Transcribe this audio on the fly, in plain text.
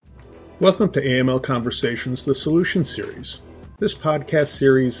Welcome to AML Conversations, the Solution Series. This podcast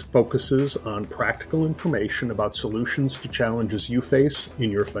series focuses on practical information about solutions to challenges you face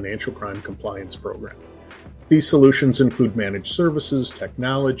in your financial crime compliance program. These solutions include managed services,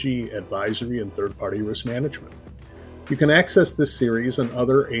 technology, advisory, and third-party risk management. You can access this series and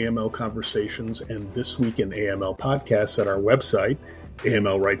other AML Conversations and This Week in AML podcasts at our website,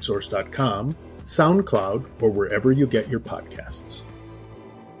 amlrightsource.com, SoundCloud, or wherever you get your podcasts.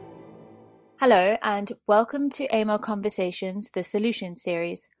 Hello and welcome to AML Conversations, the Solution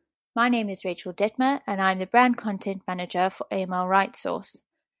Series. My name is Rachel Dettmer and I'm the Brand Content Manager for AML RightSource.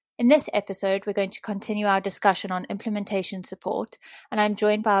 In this episode, we're going to continue our discussion on implementation support, and I'm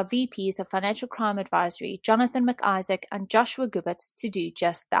joined by our VPs of Financial Crime Advisory, Jonathan McIsaac and Joshua Gubitz, to do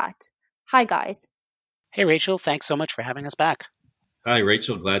just that. Hi guys. Hey Rachel, thanks so much for having us back. Hi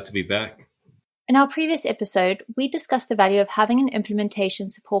Rachel, glad to be back. In our previous episode, we discussed the value of having an implementation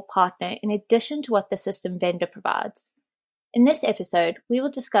support partner in addition to what the system vendor provides. In this episode, we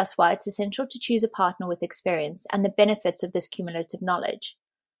will discuss why it's essential to choose a partner with experience and the benefits of this cumulative knowledge.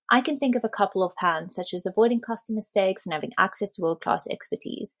 I can think of a couple of hands, such as avoiding costly mistakes and having access to world-class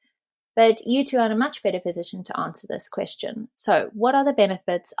expertise. But you two are in a much better position to answer this question. So, what are the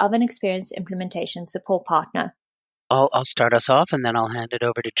benefits of an experienced implementation support partner? I'll start us off and then I'll hand it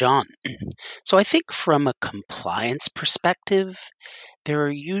over to John. So I think from a compliance perspective, there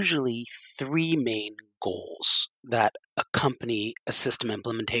are usually three main goals that accompany a system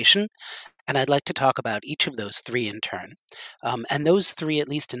implementation. And I'd like to talk about each of those three in turn. And those three, at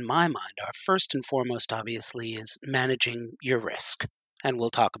least in my mind, are first and foremost, obviously, is managing your risk. And we'll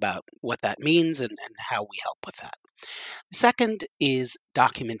talk about what that means and how we help with that. The second is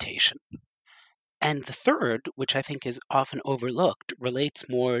documentation. And the third, which I think is often overlooked, relates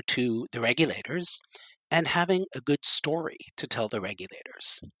more to the regulators and having a good story to tell the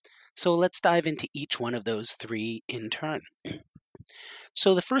regulators. So let's dive into each one of those three in turn.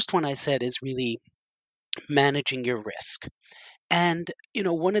 So the first one I said is really managing your risk. And,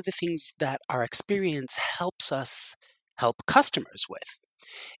 one of the things that our experience helps us help customers with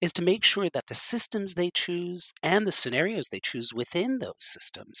is to make sure that the systems they choose and the scenarios they choose within those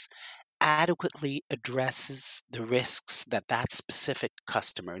systems adequately addresses the risks that that specific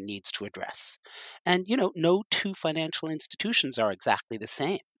customer needs to address. And, no two financial institutions are exactly the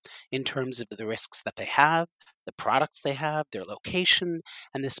same in terms of the risks that they have, the products they have, their location,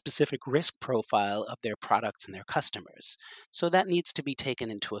 and the specific risk profile of their products and their customers. So that needs to be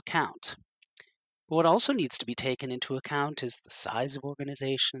taken into account. What also needs to be taken into account is the size of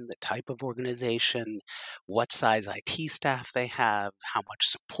organization, the type of organization, what size IT staff they have, how much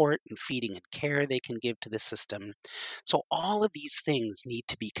support and feeding and care they can give to the system. So all of these things need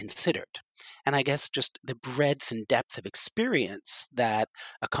to be considered. And I guess just the breadth and depth of experience that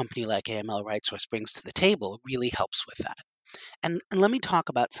a company like AML RightSource brings to the table really helps with that. And let me talk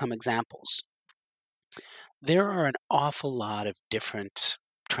about some examples. There are an awful lot of different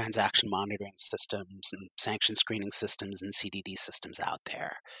transaction monitoring systems and sanction screening systems and CDD systems out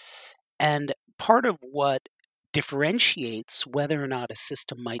there. And part of what differentiates whether or not a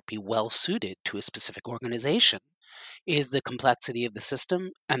system might be well suited to a specific organization is the complexity of the system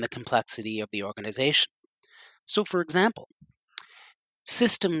and the complexity of the organization. So for example,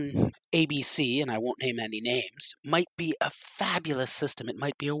 system ABC, and I won't name any names, might be a fabulous system. It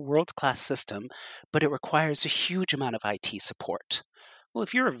might be a world-class system, but it requires a huge amount of IT support. Well,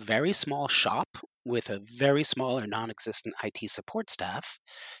 if you're a very small shop with a very small or non-existent IT support staff,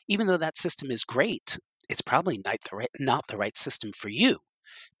 even though that system is great, it's probably not the right system for you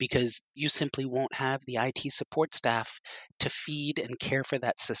because you simply won't have the IT support staff to feed and care for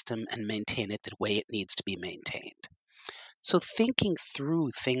that system and maintain it the way it needs to be maintained. So thinking through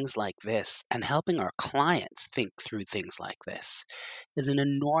things like this and helping our clients think through things like this is an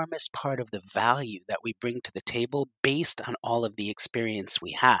enormous part of the value that we bring to the table based on all of the experience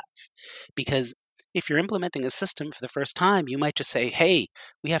we have. Because if you're implementing a system for the first time, you might just say, hey,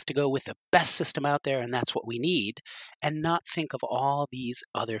 we have to go with the best system out there and that's what we need, and not think of all these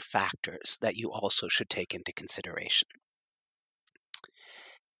other factors that you also should take into consideration.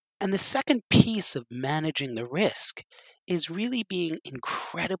 And the second piece of managing the risk is really being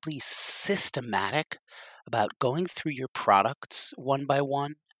incredibly systematic about going through your products one by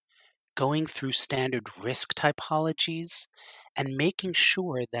one, going through standard risk typologies, and making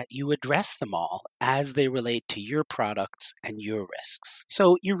sure that you address them all as they relate to your products and your risks.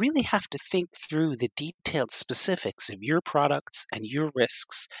 So you really have to think through the detailed specifics of your products and your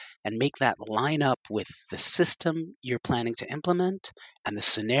risks and make that line up with the system you're planning to implement and the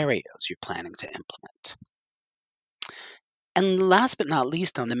scenarios you're planning to implement. And last but not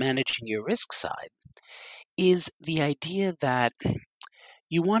least, on the managing your risk side, is the idea that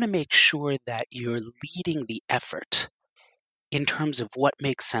you want to make sure that you're leading the effort in terms of what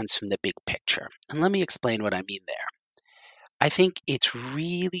makes sense from the big picture. And let me explain what I mean there. I think it's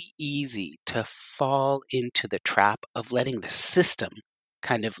really easy to fall into the trap of letting the system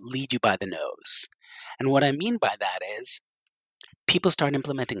kind of lead you by the nose. And what I mean by that is people start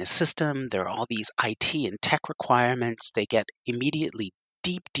implementing a system, there are all these IT and tech requirements, they get immediately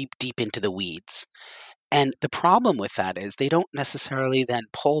deep into the weeds. And the problem with that is they don't necessarily then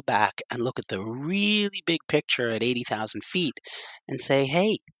pull back and look at the really big picture at 80,000 feet and say,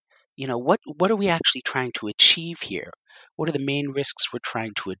 hey, what are we actually trying to achieve here? What are the main risks we're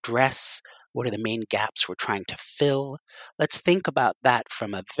trying to address? What are the main gaps we're trying to fill? Let's think about that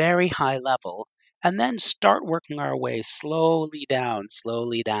from a very high level and then start working our way slowly down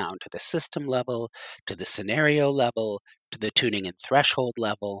to the system level, to the scenario level, to the tuning and threshold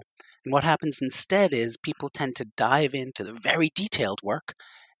level. And what happens instead is people tend to dive into the very detailed work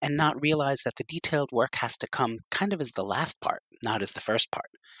and not realize that the detailed work has to come kind of as the last part, not as the first part.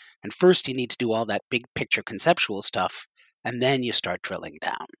 And first you need to do all that big picture conceptual stuff, and then you start drilling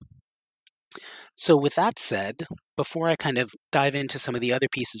down. So with that said, before I kind of dive into some of the other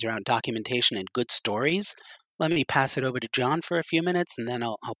pieces around documentation and good stories, let me pass it over to John for a few minutes, and then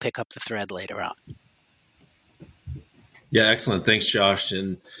I'll pick up the thread later on. Yeah, excellent. Thanks, Josh.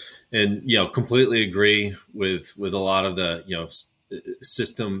 And completely agree with a lot of the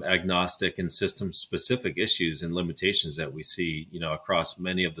system agnostic and system specific issues and limitations that we see across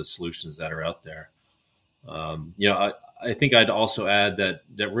many of the solutions that are out there. I think I'd also add that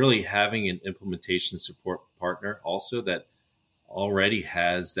really having an implementation support partner also that already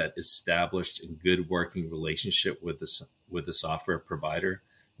has that established and good working relationship with the software provider,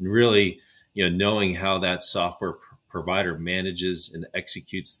 and really knowing how that software provider manages and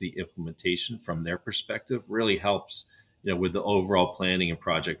executes the implementation from their perspective really helps with the overall planning and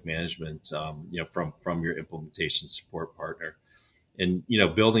project management from your implementation support partner. And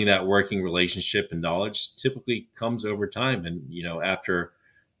building that working relationship and knowledge typically comes over time, and after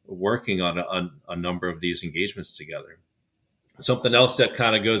working on a number of these engagements together. Something else that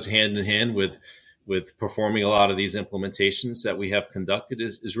kind of goes hand in hand with performing a lot of these implementations that we have conducted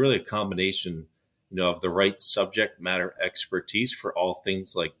is really a combination of the right subject matter expertise for all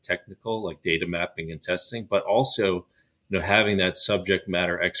things like technical, like data mapping and testing, but also having that subject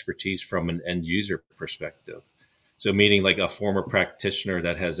matter expertise from an end user perspective. So meaning like a former practitioner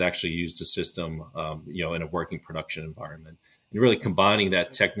that has actually used the system, in a working production environment, and really combining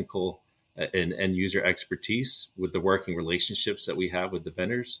that technical and end user expertise with the working relationships that we have with the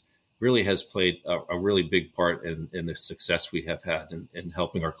vendors really has played a really big part in the success we have had in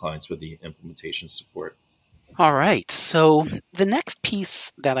helping our clients with the implementation support. All right. So the next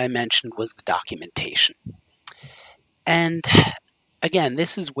piece that I mentioned was the documentation. And again,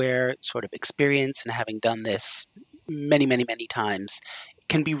 this is where sort of experience and having done this many times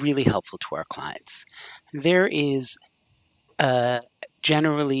can be really helpful to our clients. There is a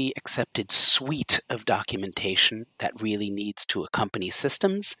generally accepted suite of documentation that really needs to accompany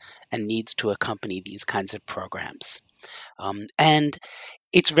systems and needs to accompany these kinds of programs. And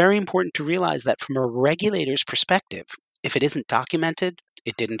it's very important to realize that from a regulator's perspective, if it isn't documented,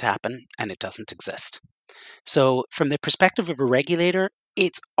 it didn't happen and it doesn't exist. So from the perspective of a regulator,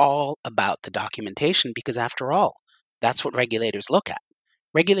 it's all about the documentation because after all, that's what regulators look at.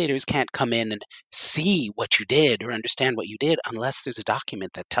 Regulators can't come in and see what you did or understand what you did unless there's a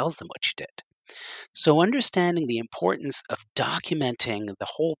document that tells them what you did. So understanding the importance of documenting the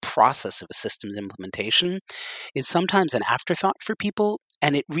whole process of a systems implementation is sometimes an afterthought for people,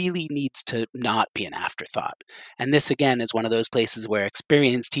 and it really needs to not be an afterthought. And this, again, is one of those places where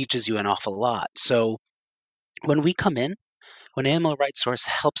experience teaches you an awful lot. So when we come in, when AML RightSource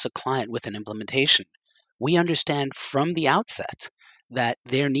helps a client with an implementation, we understand from the outset that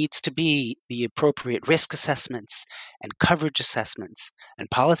there needs to be the appropriate risk assessments and coverage assessments and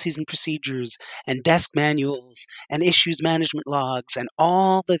policies and procedures and desk manuals and issues management logs and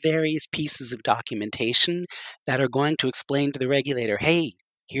all the various pieces of documentation that are going to explain to the regulator, hey,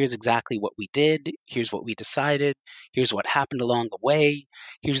 here's exactly what we did, here's what we decided, here's what happened along the way,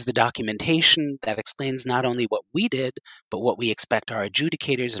 here's the documentation that explains not only what we did, but what we expect our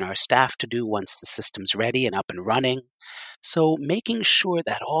adjudicators and our staff to do once the system's ready and up and running. So making sure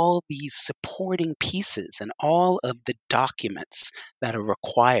that all these supporting pieces and all of the documents that are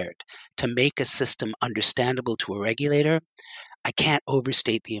required to make a system understandable to a regulator, I can't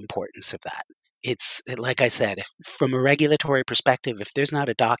overstate the importance of that. like I said, from a regulatory perspective, if there's not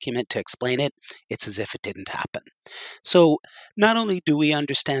a document to explain it, it's as if it didn't happen. So not only do we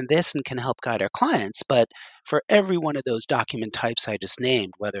understand this and can help guide our clients, but for every one of those document types I just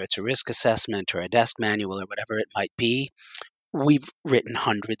named, whether it's a risk assessment or a desk manual or whatever it might be, we've written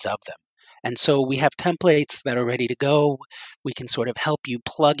hundreds of them. And so we have templates that are ready to go. We can sort of help you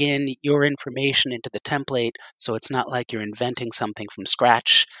plug in your information into the template so it's not like you're inventing something from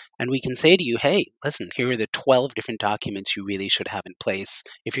scratch. And we can say to you, hey, listen, here are the 12 different documents you really should have in place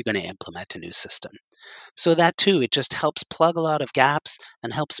if you're going to implement a new system. So that too, it just helps plug a lot of gaps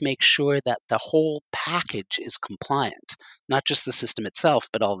and helps make sure that the whole package is compliant, not just the system itself,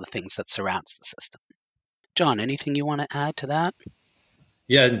 but all the things that surrounds the system. John, anything you want to add to that?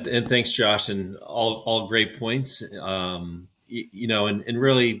 Yeah, and thanks, Josh, and all great points. And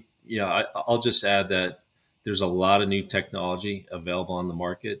really, I'll just add that there's a lot of new technology available on the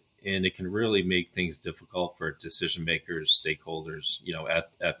market, and it can really make things difficult for decision makers, stakeholders,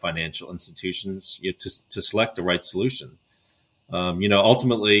 at financial institutions, to select the right solution.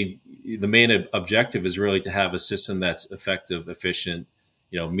 Ultimately, the main objective is really to have a system that's effective, efficient,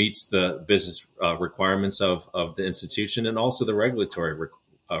 meets the business requirements of the institution and also the regulatory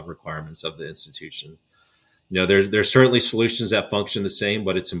requirements of the institution. There's certainly solutions that function the same,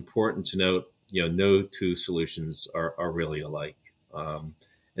 but it's important to note, no two solutions are really alike.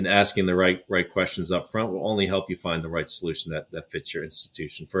 And asking the right questions up front will only help you find the right solution that fits your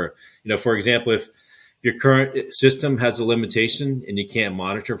institution. For example, if your current system has a limitation and you can't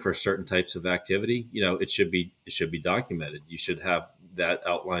monitor for certain types of activity, it should be documented. You should have that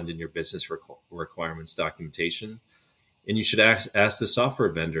outlined in your business requirements documentation. And you should ask the software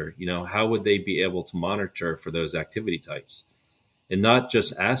vendor, how would they be able to monitor for those activity types? And not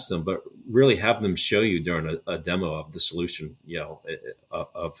just ask them, but really have them show you during a demo of the solution,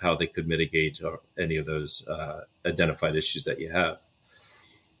 of how they could mitigate any of those identified issues that you have.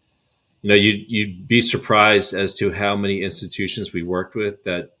 You'd be surprised as to how many institutions we worked with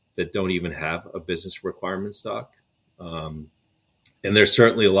that don't even have a business requirements doc. And there's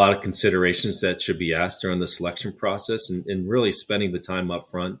certainly a lot of considerations that should be asked during the selection process, and really spending the time up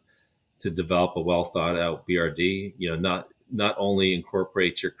front to develop a well thought out BRD, not only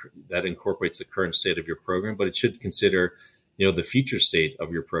incorporates the current state of your program, but it should consider, the future state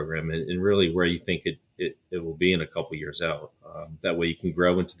of your program and really where you think it will be in a couple years out. That way you can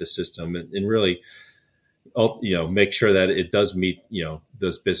grow into the system and really, make sure that it does meet,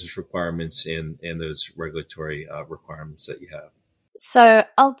 those business requirements and those regulatory requirements that you have. So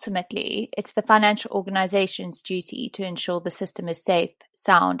ultimately, it's the financial organization's duty to ensure the system is safe,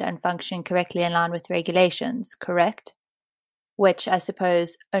 sound, and functioning correctly in line with regulations, correct? Which I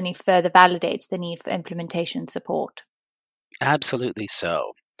suppose only further validates the need for implementation support. Absolutely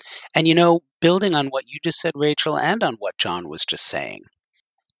so. And building on what you just said, Rachel, and on what John was just saying,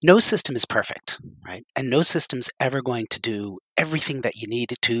 no system is perfect, right? And no system's ever going to do everything that you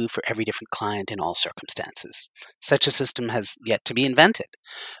need it to for every different client in all circumstances. Such a system has yet to be invented.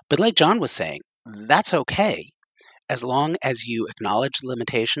 But like John was saying, that's okay as long as you acknowledge the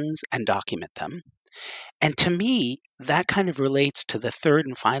limitations and document them. And to me, that kind of relates to the third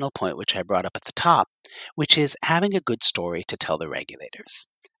and final point, which I brought up at the top, which is having a good story to tell the regulators.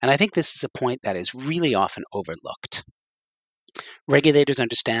 And I think this is a point that is really often overlooked. Regulators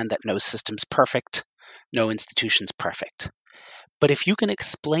understand that no system's perfect, no institution's perfect. But if you can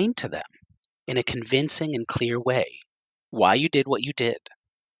explain to them in a convincing and clear way why you did what you did,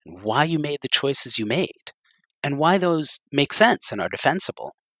 and why you made the choices you made, and why those make sense and are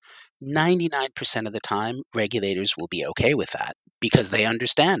defensible, 99% of the time, regulators will be okay with that because they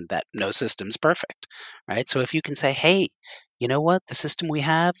understand that no system's perfect, right? So if you can say, hey, you know what, the system we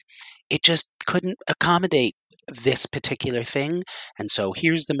have, it just couldn't accommodate this particular thing. And so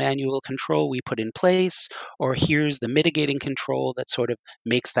here's the manual control we put in place, or here's the mitigating control that sort of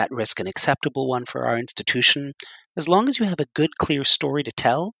makes that risk an acceptable one for our institution. As long as you have a good, clear story to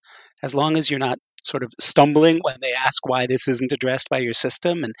tell, as long as you're not sort of stumbling when they ask why this isn't addressed by your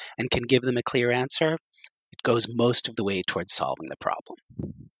system and can give them a clear answer, it goes most of the way towards solving the problem.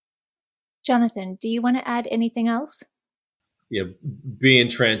 Jonathan, do you want to add anything else? Yeah, being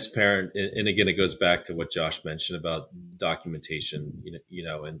transparent, and again, it goes back to what Josh mentioned about documentation,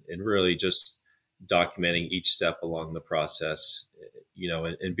 and really just documenting each step along the process,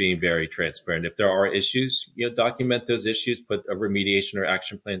 and being very transparent. If there are issues, document those issues, put a remediation or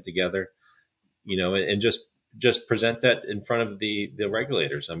action plan together, and just present that in front of the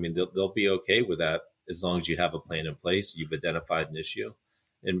regulators. I mean, they'll be okay with that as long as you have a plan in place, you've identified an issue,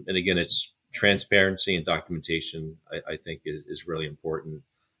 and again, it's transparency and documentation, I think is really important.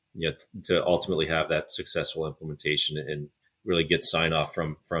 to ultimately have that successful implementation and really get sign off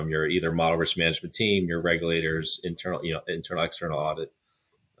from your either model risk management team, your regulators, internal external audit.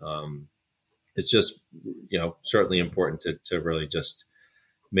 It's just, certainly important to really just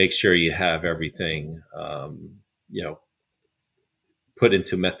make sure you have everything, put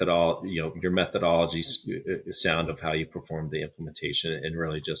into your methodology sound of how you perform the implementation, and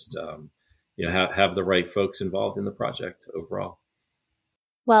really just, have the right folks involved in the project overall.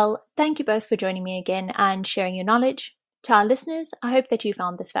 Well, thank you both for joining me again and sharing your knowledge. To our listeners, I hope that you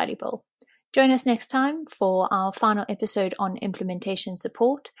found this valuable. Join us next time for our final episode on implementation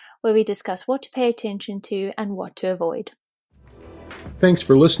support, where we discuss what to pay attention to and what to avoid. Thanks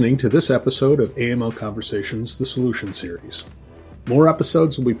for listening to this episode of AML Conversations, the Solution Series. More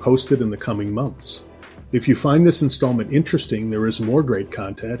episodes will be posted in the coming months. If you find this installment interesting, there is more great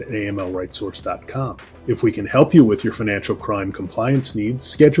content at amlrightsource.com. If we can help you with your financial crime compliance needs,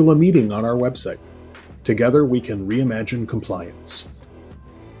 schedule a meeting on our website. Together, we can reimagine compliance.